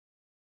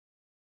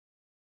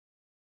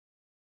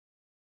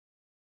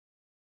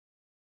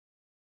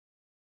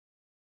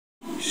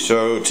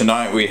So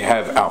tonight we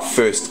have our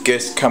first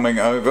guest coming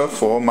over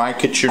for My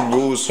Kitchen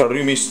Rules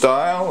Harumi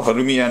style,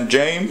 Harumi and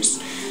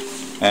James.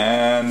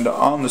 And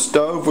on the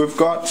stove we've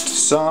got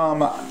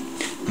some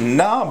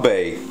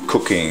Nabe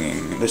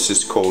cooking. This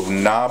is called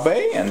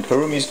Nabe, and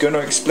Harumi's going to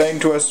explain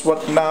to us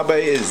what Nabe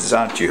is,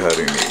 aren't you,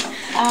 Harumi?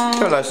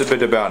 Tell us a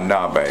bit about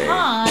Nabe.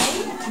 Hi.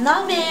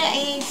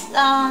 Nabe is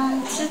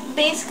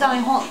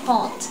basically hot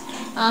pot.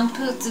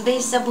 Put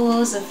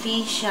vegetables,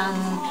 fish,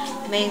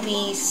 and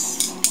maybe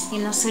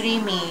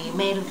surimi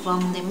made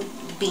from the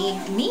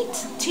beef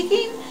meat,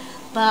 chicken.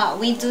 But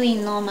we do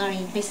it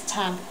normally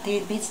vegetarian.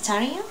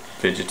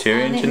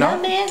 Vegetarian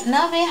tonight?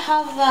 Nabe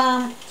have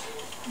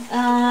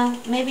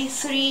maybe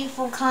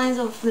 3-4 kinds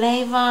of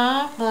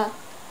flavor, but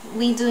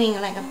we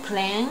doing like a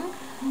plain,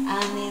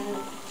 and then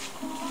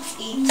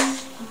eat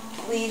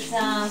with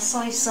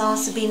soy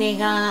sauce,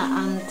 vinegar,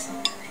 and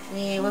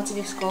what's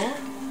this called?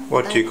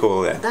 What do you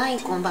call that?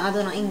 Daikon, but I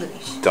don't know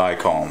English.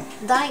 Daikon.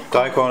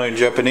 Daikon in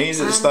Japanese,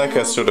 it's like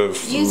a sort of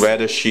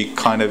radishy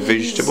kind of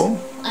vegetable.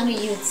 And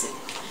yuzu.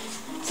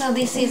 So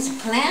this is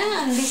plain,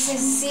 and this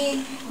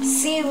is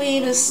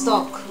seaweed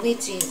stock,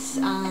 which is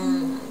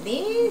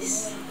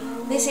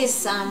this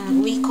is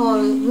we call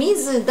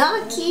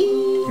mizudaki.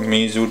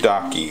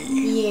 Mizudaki.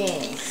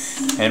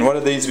 Yes. And what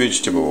are these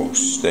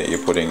vegetables that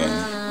you're putting in?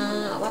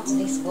 What's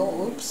this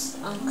called? Oops,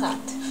 uncut.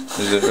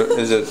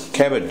 Is it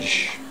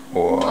cabbage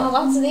or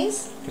what's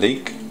this?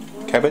 leek?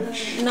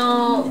 Cabbage?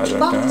 No,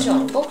 bok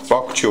choy.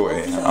 Bok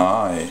choy.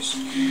 Ah, yes.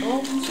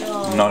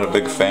 I'm not a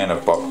big fan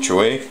of bok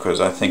choy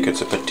because I think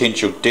it's a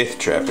potential death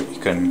trap. You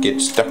can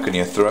get stuck in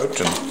your throat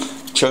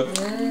and choke.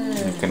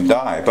 You can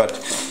die. But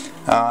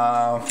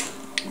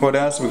what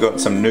else? We've got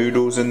some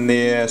noodles in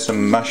there,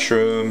 some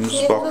mushrooms,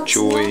 bok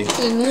choy,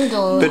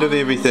 bit of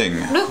everything.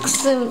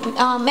 Looks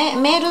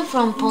made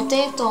from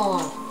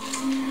potato.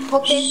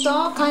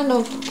 Kind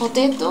of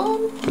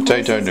potato.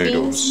 Potato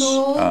noodles.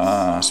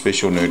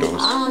 Special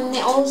noodles. And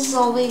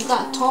also we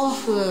got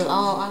tofu.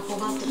 Oh, I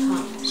forgot to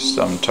cut.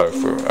 Some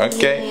tofu.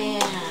 Okay.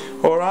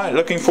 Yeah. Alright,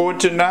 looking forward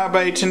to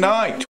Nabe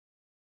tonight.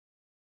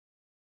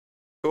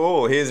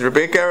 Cool, here's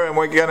Rebecca, and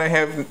we're gonna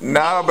have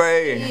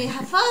Nabe.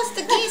 First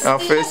guest. Our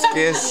first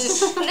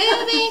guest.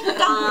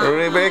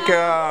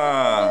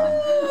 Rebecca.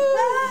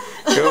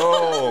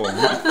 Cool.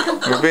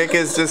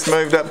 Rebecca's just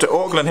moved up to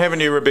Auckland, haven't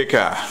you,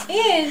 Rebecca?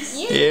 Yes.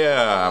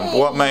 Yeah.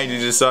 What made you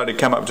decide to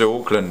come up to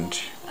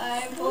Auckland?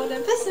 I bought a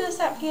business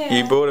up here.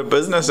 You bought a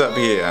business up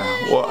here.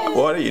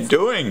 What are you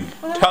doing?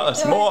 Tell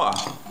us more.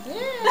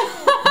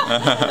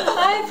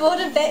 I bought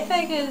a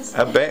Backpackers.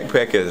 A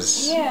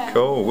Backpackers. Yeah.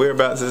 Cool.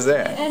 Whereabouts is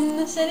that? In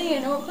the city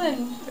in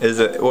Auckland. Is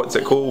it? What's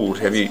it called?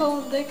 It's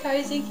called the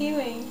Cosy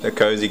Kiwi. The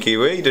Cosy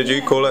Kiwi? Did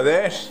you call it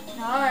that?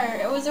 No,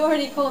 it was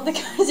already called the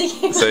Cosy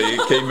Kiwi. So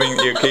you're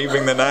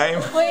keeping the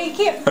name? We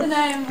kept the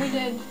name. We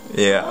did.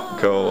 Yeah.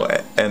 Cool.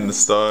 And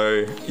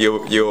so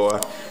you're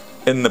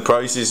in the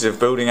process of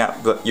building up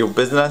your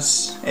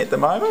business at the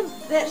moment?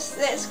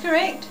 That's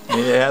correct.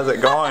 Yeah, how's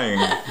it going?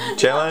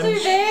 Challenge? Not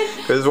too bad.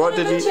 Because what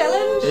did you?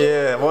 Challenge.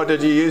 Yeah, what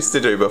did you used to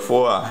do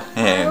before?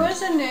 I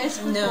was a nurse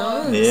before.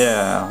 No.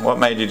 Yeah, what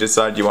made you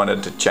decide you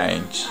wanted to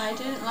change? I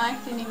didn't like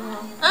it anymore.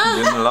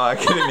 You didn't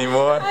like it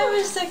anymore? I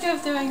was sick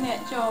of doing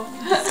that job.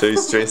 Too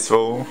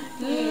stressful?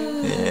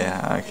 Yeah.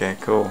 Yeah, okay,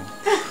 cool.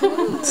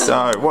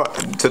 So,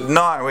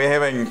 tonight we're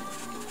having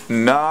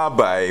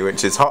Nabe,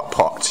 which is hot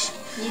pot.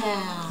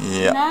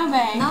 Yeah.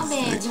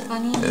 Nabe.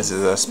 Japanese. This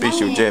is a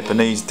special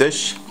Japanese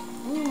dish.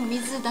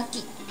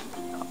 Mizudaki.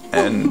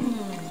 And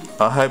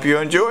I hope you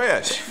enjoy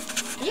it.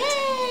 Yay!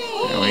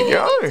 There we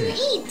go. Ready to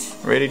eat.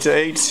 Ready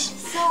to eat?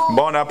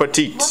 Bon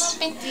appetit.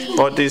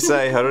 What do you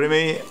say,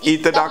 Harumi?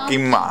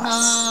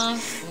 Itadakimasu.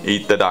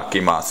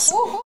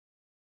 Itadakimasu.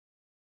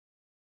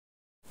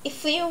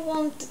 If you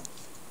want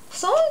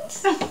salt,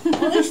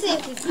 this is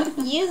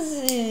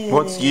yuzu.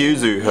 What's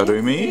yuzu,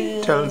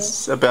 Harumi? Tell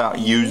us about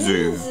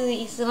yuzu.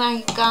 Yuzu is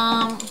like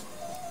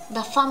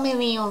the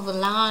family of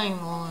lime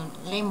or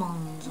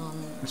lemons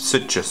or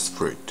Citrus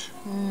fruit.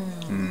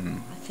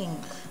 I think.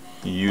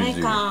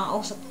 Yuzu.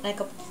 Also like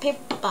a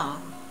pepper,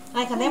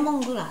 like a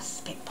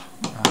lemongrass pepper.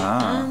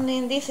 And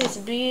then this is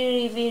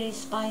very, very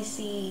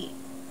spicy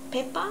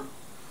pepper.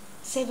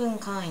 7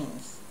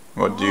 kinds.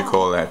 What do you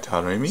call that,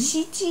 Harumi?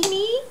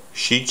 Shichimi.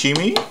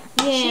 Shichimi?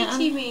 Yeah.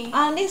 Shichimi.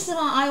 And this one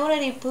I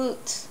already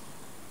put.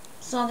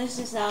 So this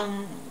is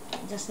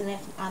just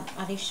left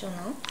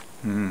additional.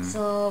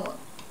 So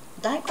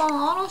daikon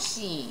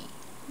oroshi.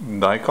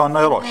 Daikon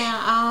oroshi.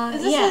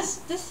 Yeah. Is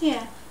this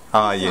here?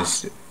 Ah,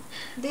 yes.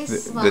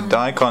 This The one.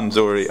 daikon's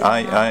already.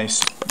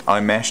 I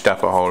mashed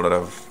up a whole lot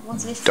of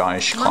What's this?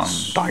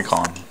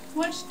 daikon.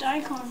 What's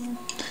daikon?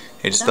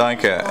 It's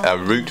like a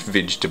root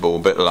vegetable,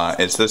 but like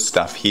it's this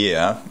stuff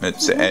here.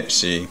 It's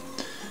actually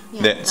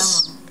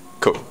that's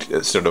cooked.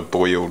 It's sort of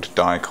boiled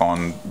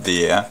daikon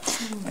there,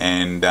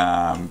 and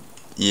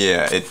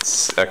yeah,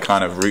 it's a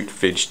kind of root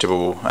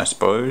vegetable, I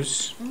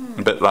suppose.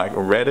 A bit like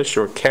a radish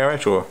or a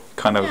carrot, or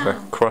kind of a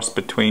cross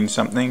between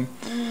something.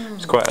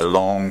 It's quite a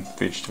long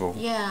vegetable.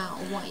 Yeah,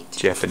 white.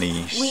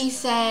 Japanese. We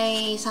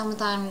say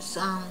sometimes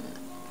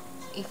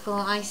if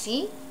I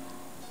see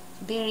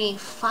very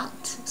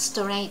fat,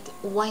 straight,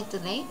 white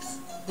legs,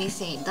 we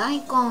say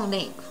daikon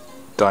leg.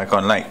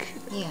 Daikon lake.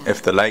 Yeah.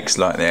 If the lake's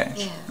like that.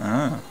 Yeah.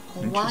 Ah,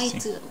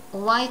 interesting.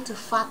 White,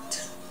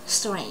 fat,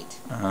 straight.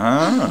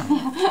 Ah.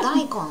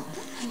 Daikon.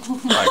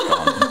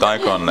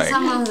 Daikon lake.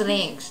 Someone's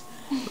legs.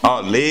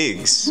 Oh,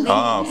 legs.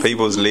 Oh,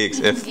 people's legs.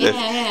 If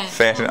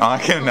fat, I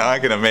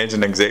can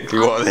imagine exactly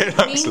what that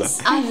looks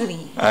Means like.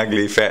 ugly.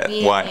 Ugly, fat,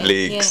 white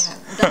legs.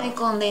 Yeah.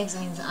 Daikon legs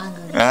means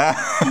ugly.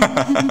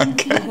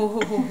 Okay.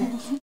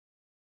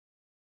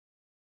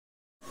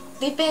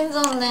 Depends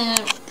on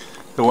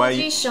the way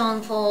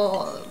position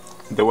for.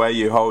 The way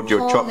you hold your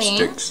holding.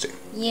 chopsticks.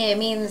 Yeah,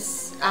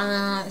 means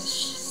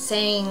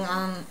saying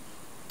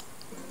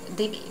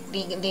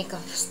they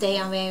stay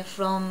away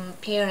from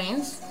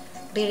parents,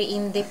 very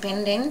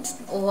independent,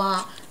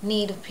 or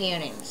need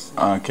parents.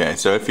 Okay,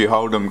 so if you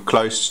hold them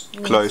close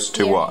to Parents.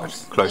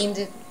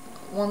 what?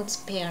 Wants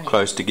parents.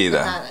 Close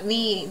together.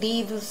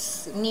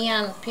 Lives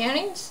near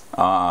parents.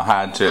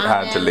 Hard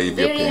to leave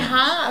your very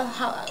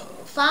parents.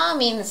 Far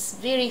means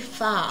very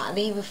far.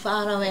 Live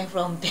far away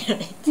from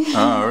parents.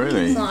 Oh,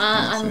 really? So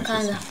I'm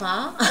kind of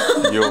far.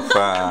 You're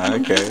far,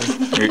 okay.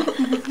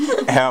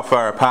 How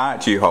far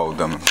apart do you hold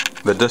them?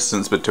 The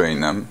distance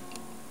between them?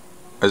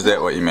 Is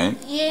that what you mean?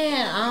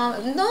 Yeah,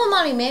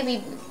 normally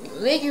maybe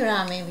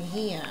regular maybe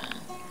here.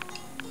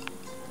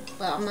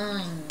 But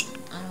mine,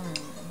 I don't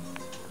know.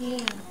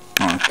 Yeah.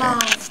 Okay.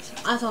 But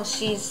I thought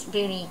she's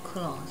very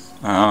close.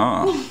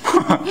 Oh.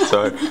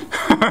 So.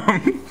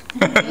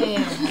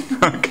 Yeah.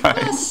 Okay.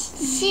 But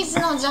she's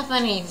not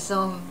Japanese,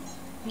 so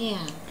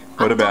yeah.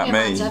 What I'm about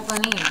talking me?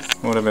 Japanese.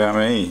 What about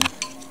me?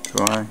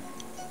 Do I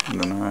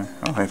don't know.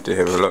 I'll have to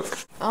have a look.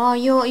 Oh,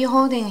 you're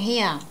holding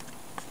here.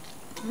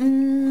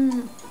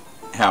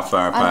 How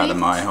far apart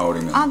am I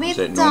holding them? Is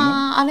that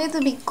normal? A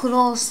little bit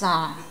closer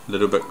A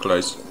little bit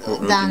close. What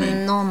do you than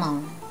mean?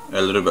 normal.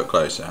 A little bit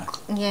closer.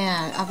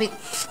 Yeah, a bit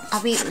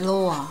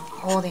lower,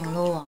 holding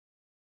lower.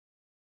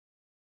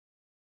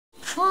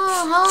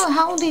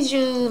 How did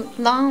you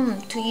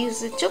learn to use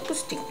the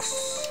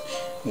chopsticks?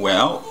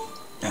 Well,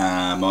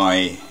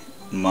 my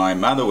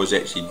mother was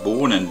actually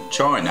born in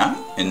China,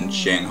 in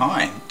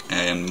Shanghai,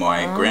 and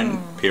my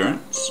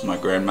grandparents, my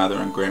grandmother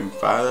and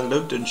grandfather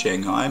lived in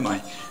Shanghai.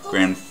 My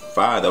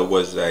grandfather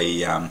was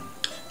a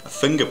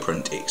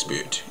fingerprint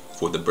expert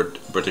for the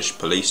British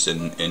police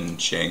in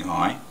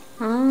Shanghai.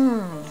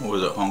 Or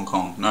was it Hong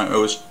Kong? No, it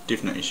was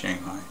definitely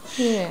Shanghai.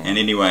 Yeah. And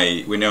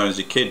anyway, when I was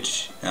a kid,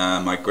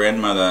 my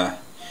grandmother,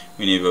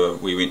 whenever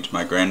we went to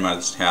my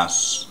grandmother's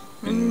house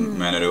in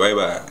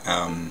Manaruewa,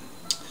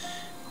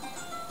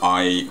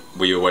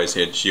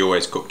 she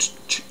always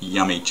cooked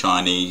yummy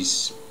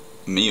Chinese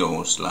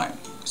meals like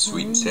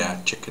sweet and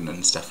sour chicken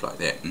and stuff like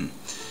that,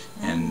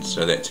 and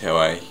so that's how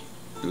I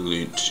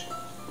learnt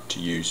to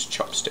use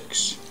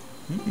chopsticks.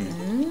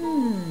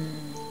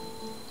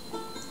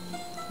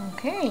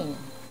 Okay.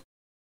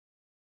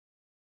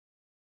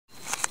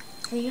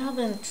 So you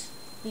haven't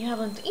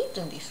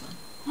eaten this one.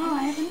 Oh,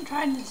 I haven't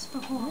tried this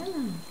before.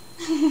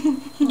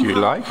 Do you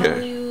like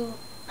it?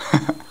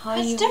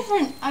 It's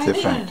different.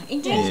 Different.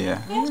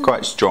 Yeah. It's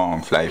quite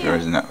strong flavour,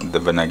 isn't it? The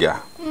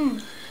vinegar.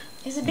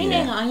 Is the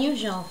vinegar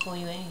unusual for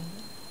you?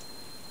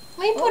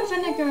 We put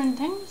vinegar in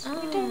things.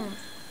 We do.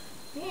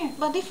 Yeah.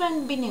 But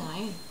different vinegar.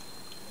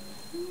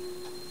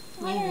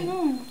 I don't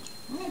know.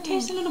 It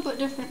tastes a little bit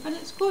different, but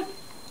it's good.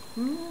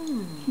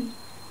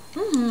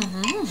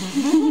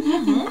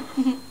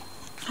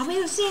 Have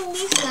you seen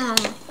this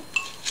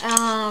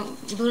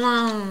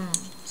brown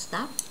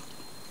stuff?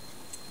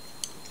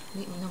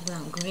 No,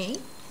 brown, grey.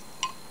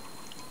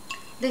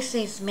 This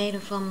is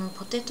made from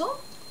potato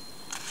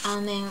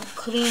and then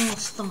clean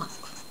stomach.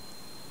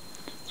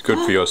 It's good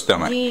for your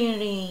stomach.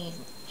 Really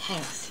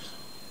healthy.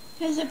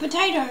 Is it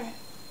potato?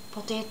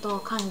 Potato,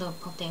 kind of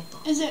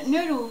potato. Is it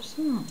noodles?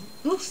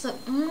 Looks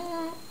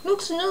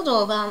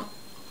noodle, but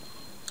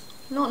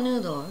not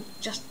noodle.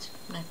 Just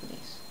like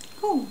this.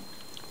 Cool.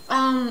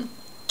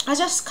 I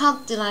just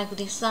cut like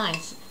this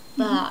size,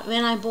 but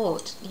when I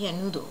bought,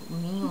 noodle.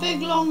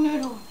 Big long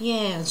noodle.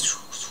 Yeah.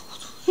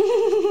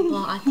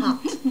 Well, I cut.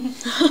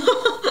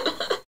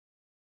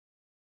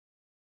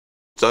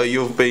 So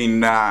you've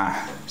been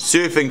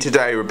surfing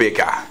today,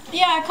 Rebecca?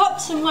 Yeah, I caught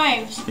some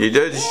waves. You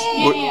did?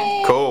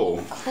 Yeah.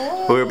 Cool.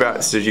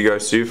 Whereabouts did you go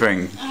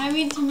surfing? I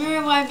went to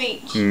Muriwai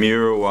Beach.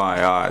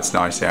 Muriwai. It's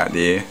nice out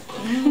there.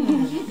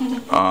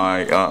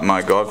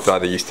 My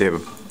godfather used to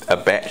have a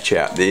batch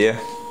out there.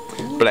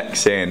 Black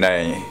sand,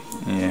 eh?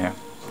 Yeah.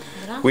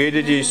 Where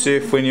did you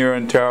surf when you were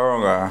in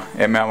Tauranga?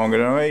 At Mount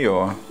Maunganui,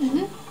 or?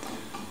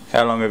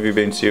 How long have you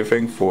been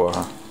surfing for?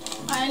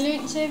 I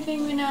learnt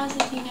surfing when I was a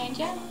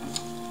teenager.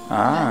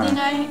 Ah. Then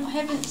I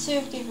haven't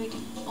surfed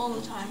all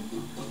the time.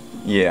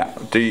 Yeah.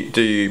 Do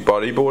you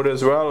bodyboard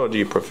as well, or do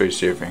you prefer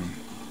surfing?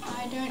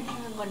 I don't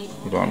have a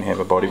bodyboard. You don't have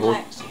a bodyboard? I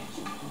like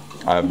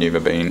surfing. I've never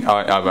been.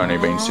 I've only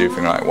been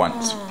surfing like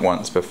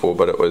once before,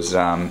 but it was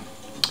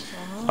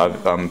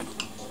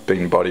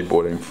been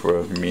bodyboarding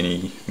for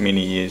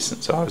many years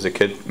since I was a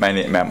kid,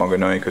 mainly at Mount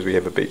Maunganui because we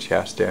have a beach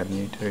house down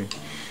there too.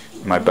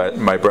 My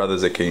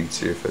brother's a keen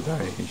surfer though.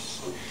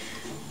 He's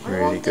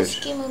really good.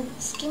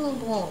 Skim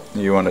board.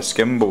 You want a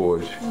skim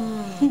board?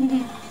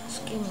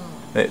 Skim.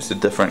 That's a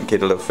different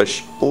kettle of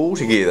fish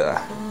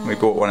altogether. We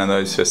bought one of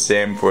those for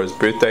Sam for his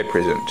birthday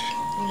present.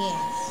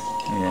 Yes.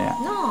 Yeah.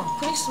 No,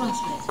 Christmas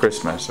present.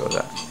 Christmas or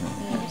that.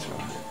 Yeah, that's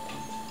right.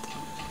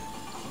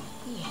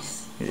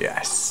 Yes.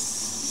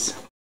 Yes.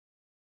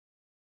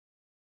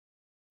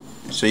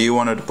 So you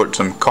wanted to put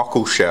some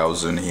cockle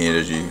shells in here,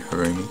 did you,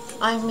 Harumi?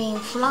 I mean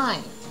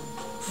fry.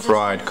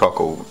 Fried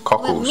cockles.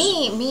 But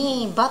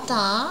me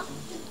butter,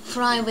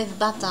 fry with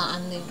butter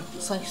and the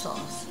soy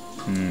sauce.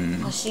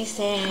 But she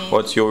said.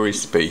 What's your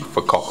recipe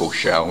for cockle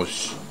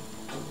shells?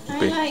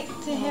 I like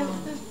to have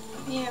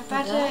the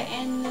butter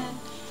and the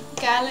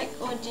garlic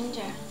or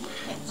ginger.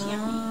 That's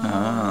yummy.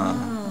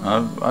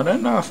 I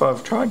don't know if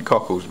I've tried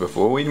cockles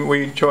before.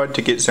 We tried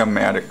to get some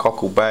out at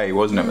Cockle Bay,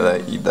 wasn't it?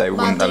 But they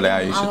wouldn't allow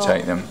you to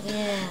take them.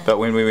 Yeah. But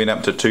when we went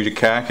up to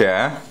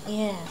Tutukaka,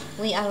 Yeah,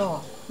 we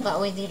allowed, but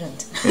we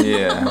didn't.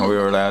 yeah, we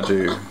were allowed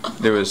to.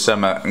 There was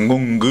some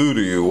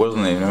ngunguru,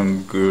 wasn't there?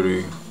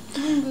 Ngunguru.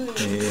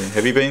 Yeah.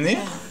 Have you been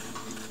there?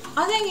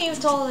 I think you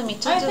told me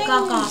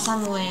Tutukaka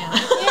somewhere.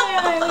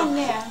 Yeah, I've been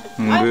there.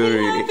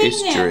 Ngunguru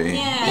Estuary.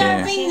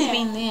 Yeah, I've she's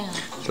been been there.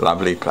 It's a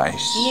lovely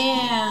place.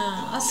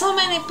 Yeah, so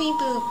many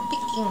people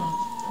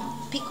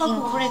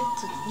picking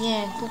correct.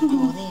 Yeah,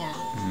 cocoa there.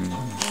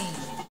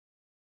 Yeah.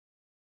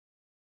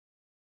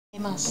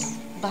 Famous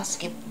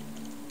basket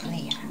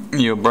player.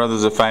 Your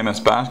brother's a famous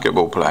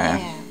basketball player.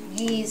 Yeah,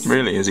 he's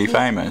Really? Is he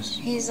famous?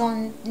 He's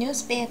on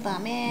newspaper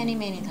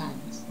many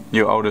times.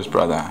 Your oldest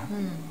brother?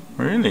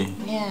 Really?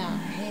 Yeah,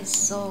 he's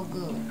so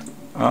good.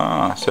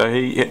 Ah, so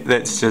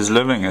that's his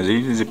living, is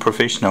he? He's a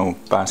professional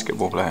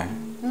basketball player.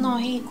 No,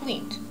 he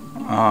quit.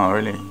 Oh,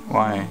 really?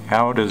 Why?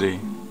 How old is he?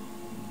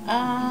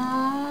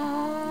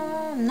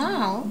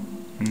 Now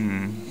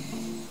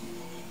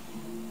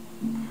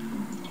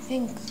I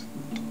think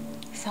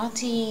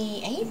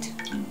 38.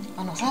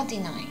 Oh no,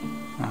 39.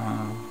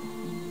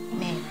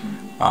 Maybe.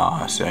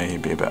 Ah, so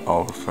he'd be a bit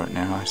old for it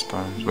now, I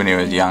suppose. When he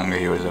was younger,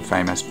 he was a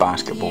famous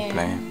basketball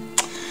player.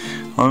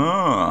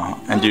 Oh,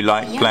 and you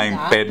like playing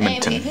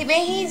badminton?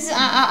 He's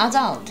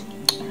adult.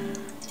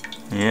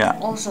 Yeah.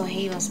 Also,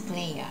 he was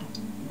player.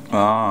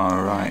 Oh,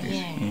 right.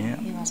 Yeah.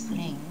 He was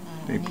playing.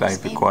 He played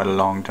for quite a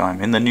long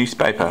time. In the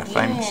newspaper,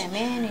 famous. Yeah,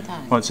 many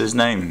times. What's his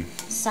name?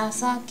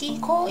 Sasaki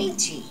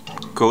Koichi.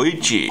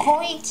 Koichi.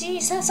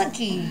 Koichi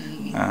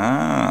Sasaki.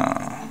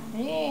 Ah.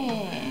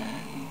 Yeah.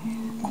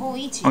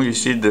 Koichi. Oh, you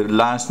said the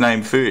last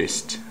name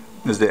first.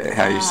 Is that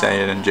how you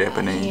say it in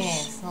Japanese?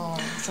 Yes. So,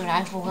 sorry,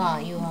 I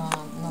forgot you are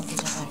not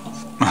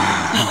Japanese.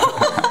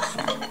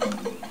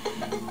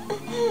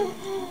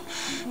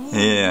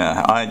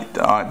 Yeah.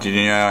 I did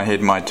you know I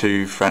had my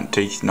 2 front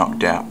teeth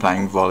knocked out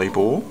playing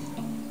volleyball?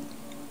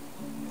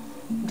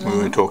 We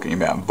were talking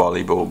about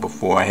volleyball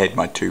before. I had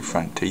my 2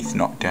 front teeth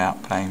knocked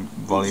out playing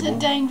volleyball. It's a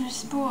dangerous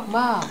sport.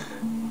 Wow.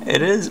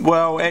 It is.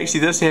 Well, actually,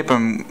 this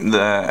happened.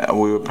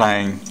 We were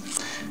playing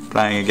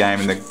a game,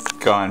 and the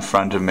guy in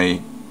front of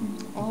me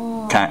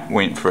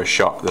went for a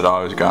shot that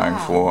I was going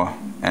for,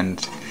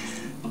 and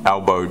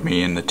elbowed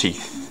me in the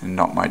teeth and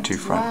knocked my 2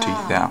 front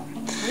teeth out.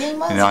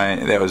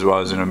 And that was while I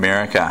was in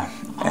America,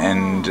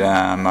 and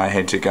I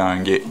had to go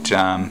and get.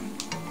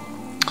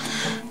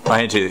 I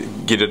had to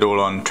get it all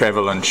on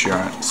travel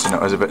insurance, and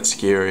it was a bit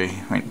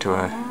scary. Went to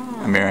an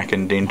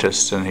American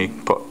dentist, and he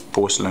put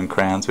porcelain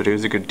crowns, but he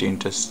was a good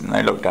dentist, and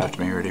they looked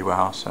after me really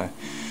well, so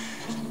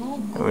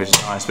it was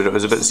nice. But it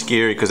was a bit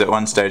scary because at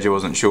one stage I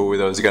wasn't sure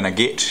whether I was going to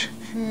get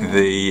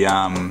the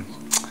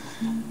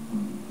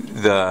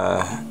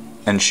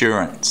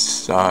insurance,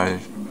 so I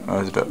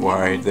was a bit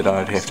worried that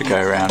I'd have to go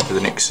around for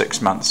the next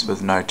 6 months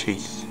with no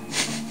teeth.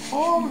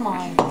 Oh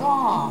my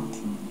god.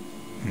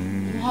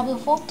 You have a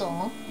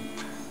photo?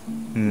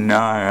 No,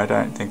 I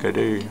don't think I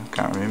do. I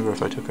can't remember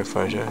if I took a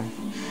photo.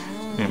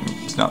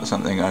 It's not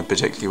something I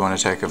particularly want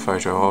to take a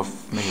photo of,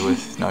 me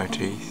with no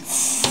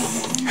teeth.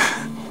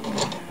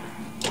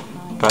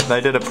 But they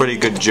did a pretty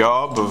good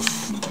job of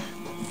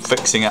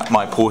fixing up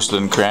my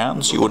porcelain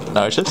crowns. You wouldn't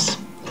notice,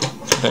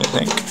 I don't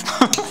think.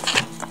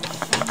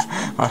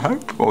 I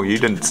hope. Well, you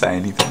didn't say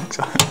anything,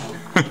 so.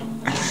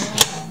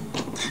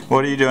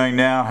 What are you doing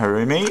now,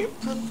 Harumi?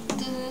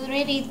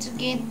 Ready to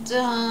get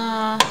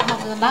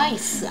have the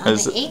rice and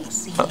the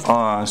eggs in.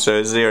 Oh, so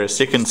is there a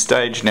second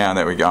stage now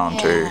that we're going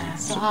to?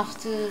 So I have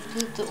to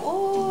put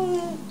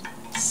all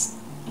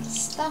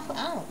stuff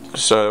out.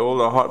 So all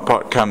the hot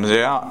pot comes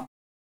out.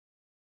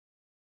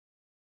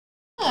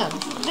 Yeah,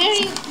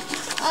 very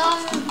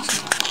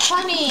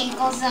funny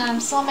because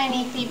so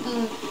many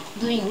people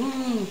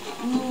doing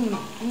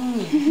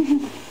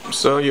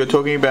So you're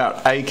talking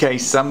about AK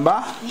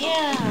Samba?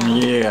 Yeah.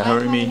 Yeah,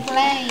 Harumi.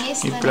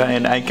 You play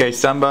in AK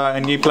Samba,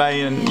 and you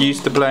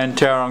used to play in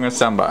Tauranga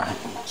Samba.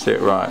 Is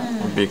that right,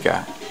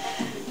 Rebecca?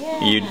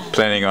 Yeah. You're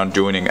planning on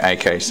joining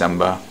AK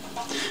Samba.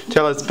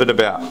 Tell us a bit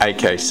about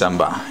AK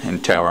Samba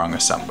and Tauranga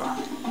Samba.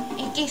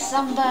 Iki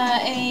Samba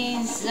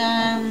is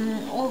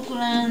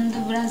Auckland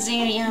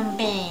Brazilian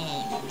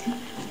band,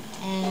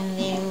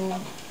 and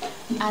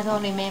I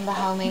don't remember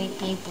how many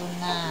people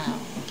now.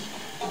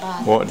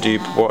 But,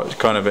 what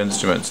kind of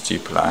instruments do you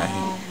play?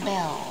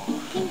 Bell.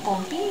 Ping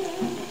pong ping.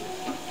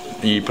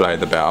 You play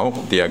the bell,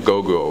 the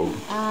agogo.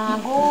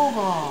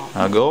 Agogo.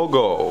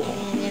 Agogo.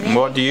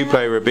 What do you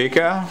play,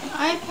 Rebecca?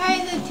 I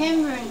play the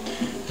tambourine.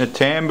 The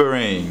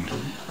tambourine.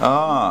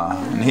 Ah,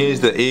 and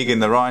here's the egg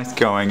and the rice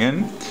going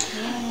in.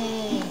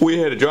 Yay. We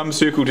had a drum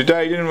circle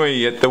today, didn't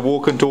we, at the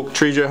walk and talk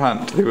treasure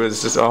hunt. There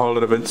was just a whole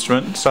lot of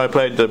instruments. I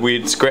played the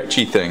weird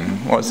scratchy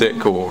thing. What's that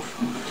called?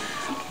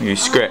 You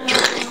scratch.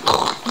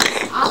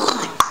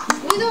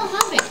 We don't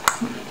have it.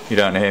 You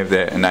don't have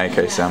that in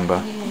AK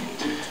Samba.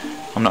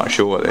 I'm not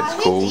sure what that's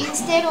called.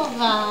 Instead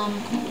of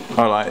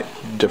I like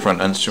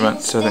different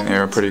instruments. I think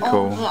they're pretty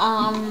cool.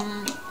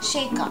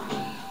 Shaker.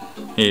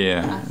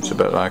 Yeah, it's a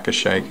bit like a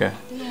shaker.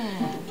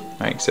 Yeah.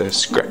 Makes a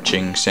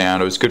scratching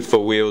sound. It was good for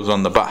Wheels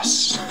on the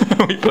Bus.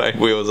 We played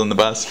Wheels on the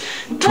Bus.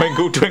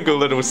 Twinkle, twinkle,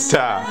 little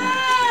star.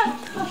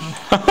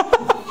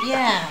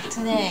 Yeah,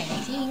 today.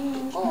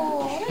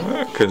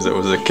 Because it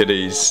was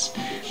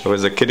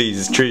a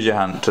kiddies treasure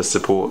hunt to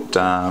support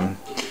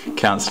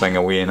Counselling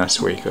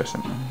Awareness Week or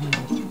something.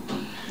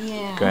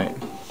 Yeah. Great.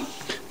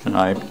 And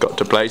I got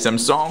to play some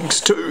songs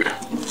too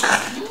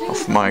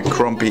off my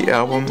Crompy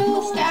album.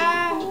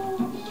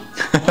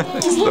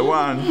 It's the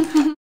one.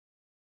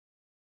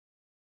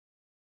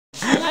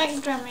 I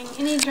like drumming.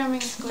 Any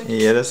drumming is good.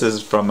 Yeah, this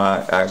is from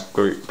a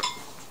group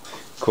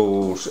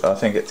called, I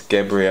think it's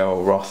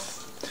Gabrielle Roth.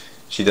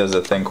 She does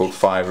a thing called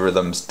 5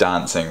 Rhythms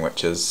Dancing,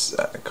 which is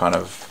a kind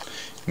of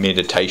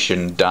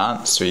meditation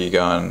dance where you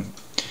go and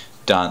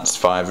dance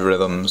 5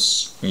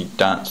 rhythms. You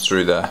dance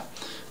through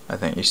I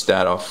think you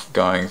start off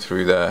going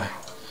through the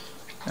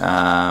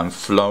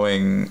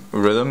flowing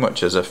rhythm,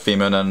 which is a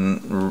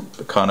feminine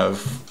kind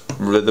of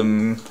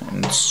rhythm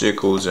and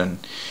circles and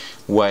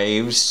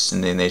waves,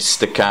 and then there's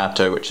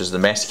staccato, which is the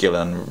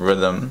masculine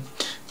rhythm,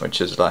 which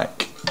is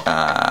like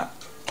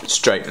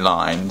straight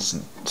lines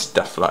and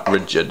stuff, like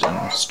rigid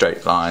and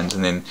straight lines,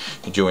 and then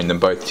you join them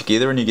both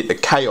together and you get the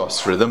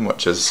chaos rhythm,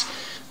 which is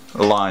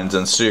lines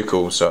and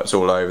circles, so it's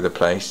all over the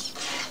place.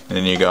 And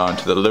then you go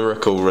into the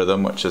lyrical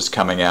rhythm, which is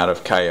coming out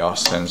of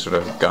chaos and sort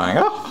of going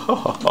and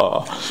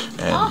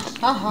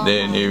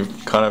then you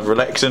kind of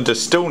relax into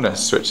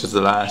stillness, which is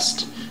the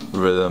last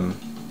rhythm,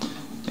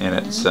 and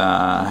it's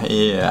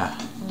yeah,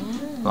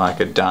 like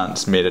a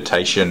dance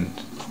meditation.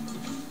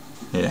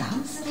 Yeah,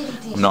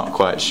 I'm not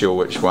quite sure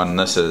which one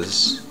this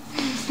is.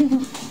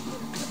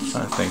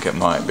 I think it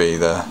might be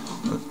the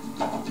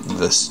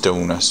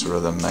stillness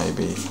rhythm,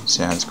 maybe.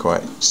 Sounds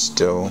quite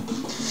still.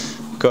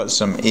 Got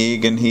some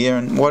egg in here,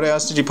 and what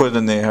else did you put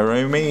in there,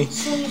 Harumi?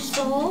 Soy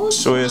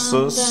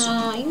sauce.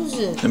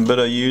 Yuzu. A bit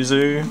of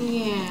yuzu.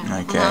 Yeah.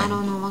 Okay. I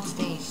don't know what's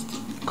taste.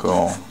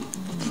 Cool.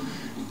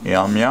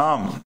 Yum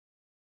yum.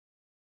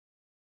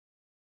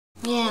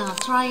 Yeah,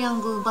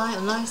 triangle by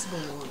rice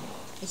bowl.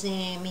 It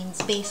means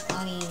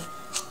basically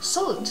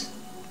salt.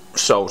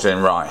 Salt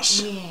and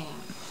rice. Yeah.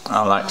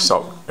 I like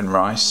salt and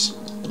rice.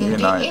 You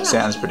know, it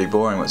sounds pretty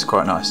boring, but it's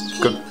quite nice.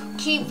 Good.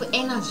 Keep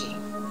energy.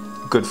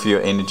 Good for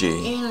your energy.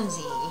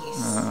 Energy, yes.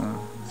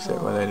 Is that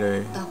what they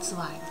do? That's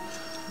why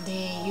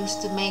they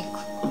used to make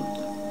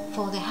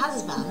for the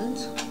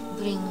husband,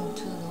 bring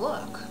to the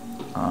work.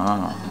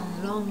 Ah.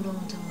 Long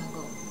time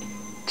ago.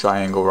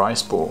 Triangle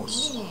rice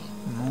balls. Yeah.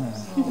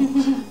 So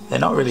they're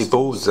not really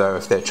balls though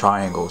if they're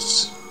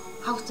triangles.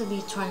 Have to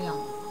be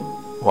triangle.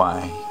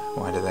 Why?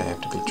 Why do they have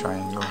to be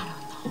triangle? I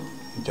don't know.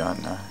 You don't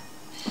know.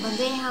 But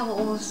they have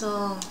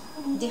also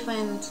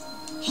different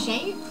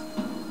shape,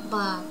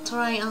 but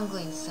triangle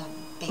is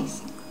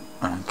basic.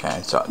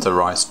 Okay, so it's a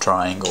rice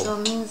triangle. So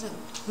it means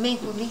make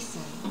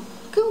listen.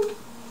 Choo,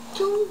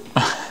 choo,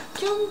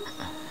 choo,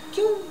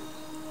 choo,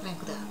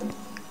 like that.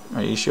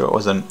 Are you sure it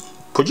wasn't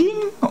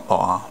pudding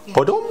or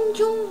podom?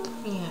 Choo,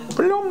 yeah.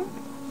 Plum.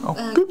 Oh,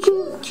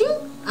 Choo, choo,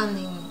 and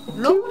then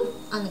roll,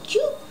 and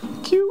choo,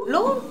 cute.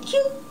 roll,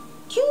 choo,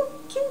 choo,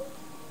 choo.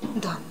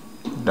 Done.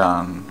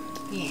 Done.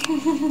 Yeah.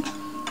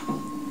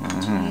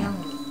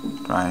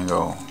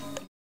 Triangle.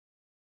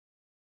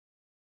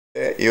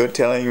 You're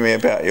telling me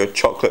about your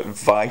chocolate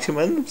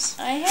vitamins?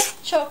 I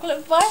have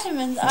chocolate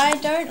vitamins. I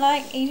don't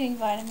like eating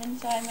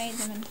vitamins, so I made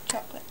them into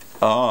chocolate.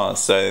 Oh,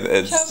 so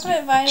it's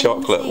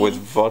chocolate with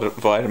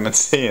vitamin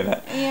C in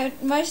it. Yeah,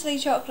 mostly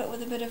chocolate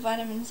with a bit of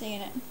vitamin C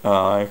in it.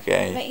 Oh,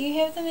 okay. But you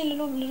have them in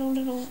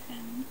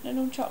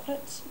little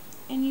chocolates,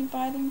 and you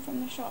buy them from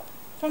the shop,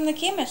 from the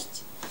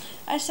chemists.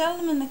 I sell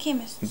them in the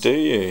chemists. Do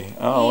you?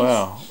 Oh, yes.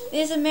 wow.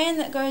 There's a man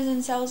that goes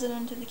and sells it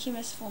into the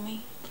chemist for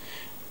me.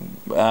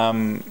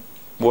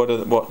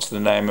 What's the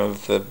name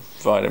of the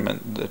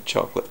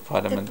chocolate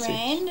vitamin C? The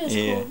brand is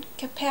called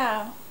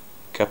Kapow.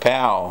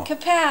 Kapow.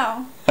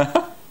 Kapow.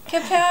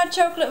 Kapow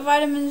chocolate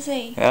vitamin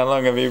C. How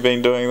long have you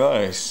been doing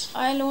those?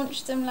 I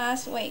launched them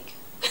last week.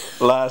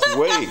 Last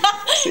week?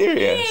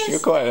 Serious? Yes. You're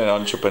quite an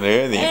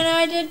entrepreneur then. And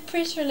I did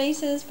press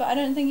releases, but I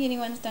don't think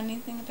anyone's done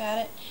anything about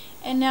it.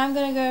 And now I'm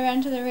going to go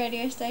around to the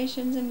radio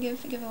stations and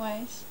give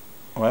giveaways.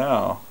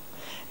 Wow.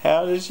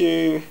 Did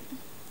you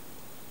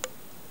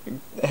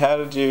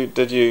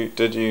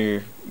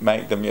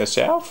make them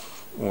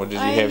yourself, or did you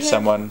have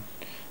someone,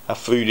 a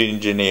food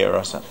engineer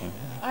or something?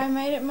 I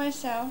made it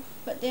myself,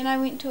 but then I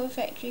went to a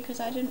factory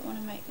because I didn't want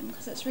to make them,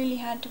 because it's really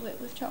hard to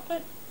work with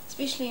chocolate,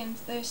 especially in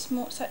those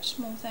such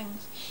small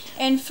things.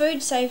 And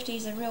food safety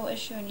is a real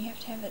issue, and you have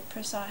to have it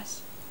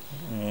precise.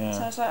 Yeah.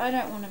 So I was like, I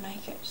don't want to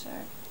make it, so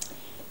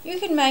you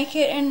can make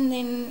it and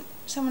then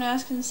someone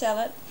else can sell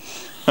it.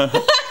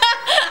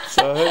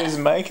 So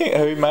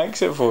who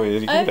makes it for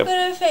you? I've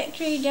got a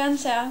factory down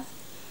south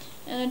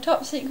in a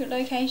top secret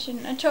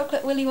location, a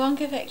chocolate Willy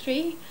Wonka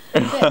factory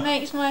that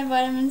makes my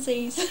vitamin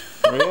C's.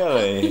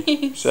 Really?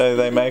 Yes. So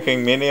they're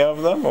making many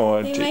of them,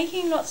 or they're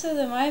making lots of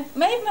them. I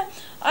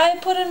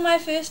put in my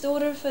first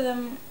order for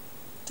them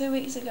 2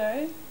 weeks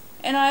ago,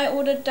 and I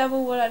ordered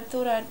double what I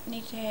thought I'd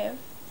need to have.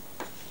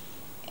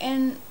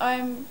 And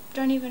I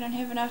don't even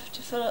have enough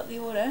to fill up the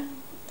order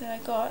that I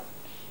got,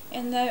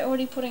 and they're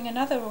already putting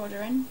another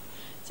order in.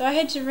 So I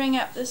had to ring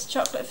up this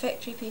chocolate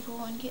factory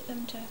people and get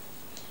them to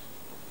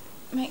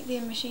make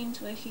their machines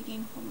work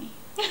again for me.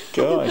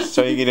 Gosh,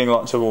 so you're getting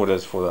lots of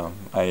orders for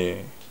them, are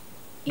you?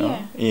 Yeah.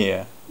 No?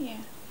 Yeah. Yeah.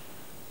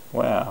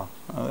 Wow.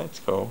 Oh, that's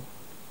cool.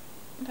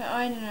 But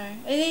I don't know.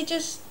 They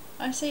just,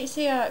 I see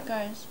how it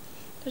goes.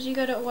 Because you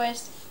got to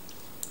always,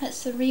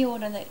 it's the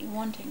reorder that you're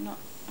wanting, not,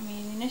 I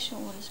mean, the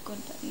initial order's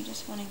good, but you're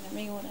just wanting the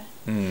reorder.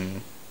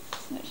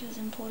 Which is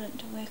important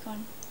to work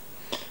on.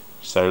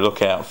 So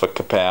look out for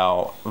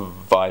kapow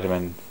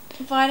vitamin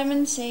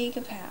C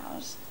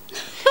kapows.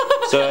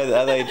 So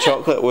are they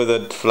chocolate with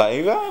a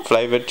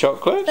flavoured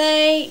chocolate?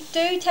 They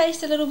do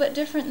taste a little bit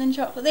different than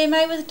chocolate. They're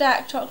made with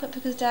dark chocolate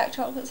because dark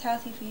chocolate's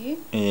healthy for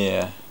you.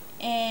 Yeah.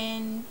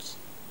 And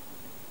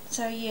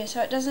so yeah,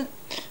 so it doesn't.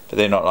 But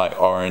they're not like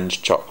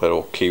orange chocolate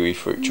or kiwi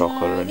fruit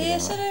chocolate or anything. They're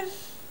sort of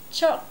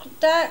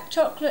dark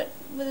chocolate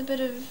with a bit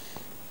of.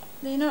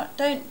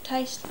 Don't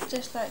taste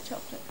just like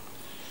chocolate.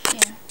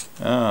 Yeah.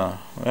 Oh,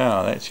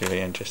 wow, that's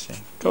really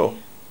interesting. Cool.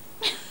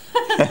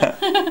 Yeah.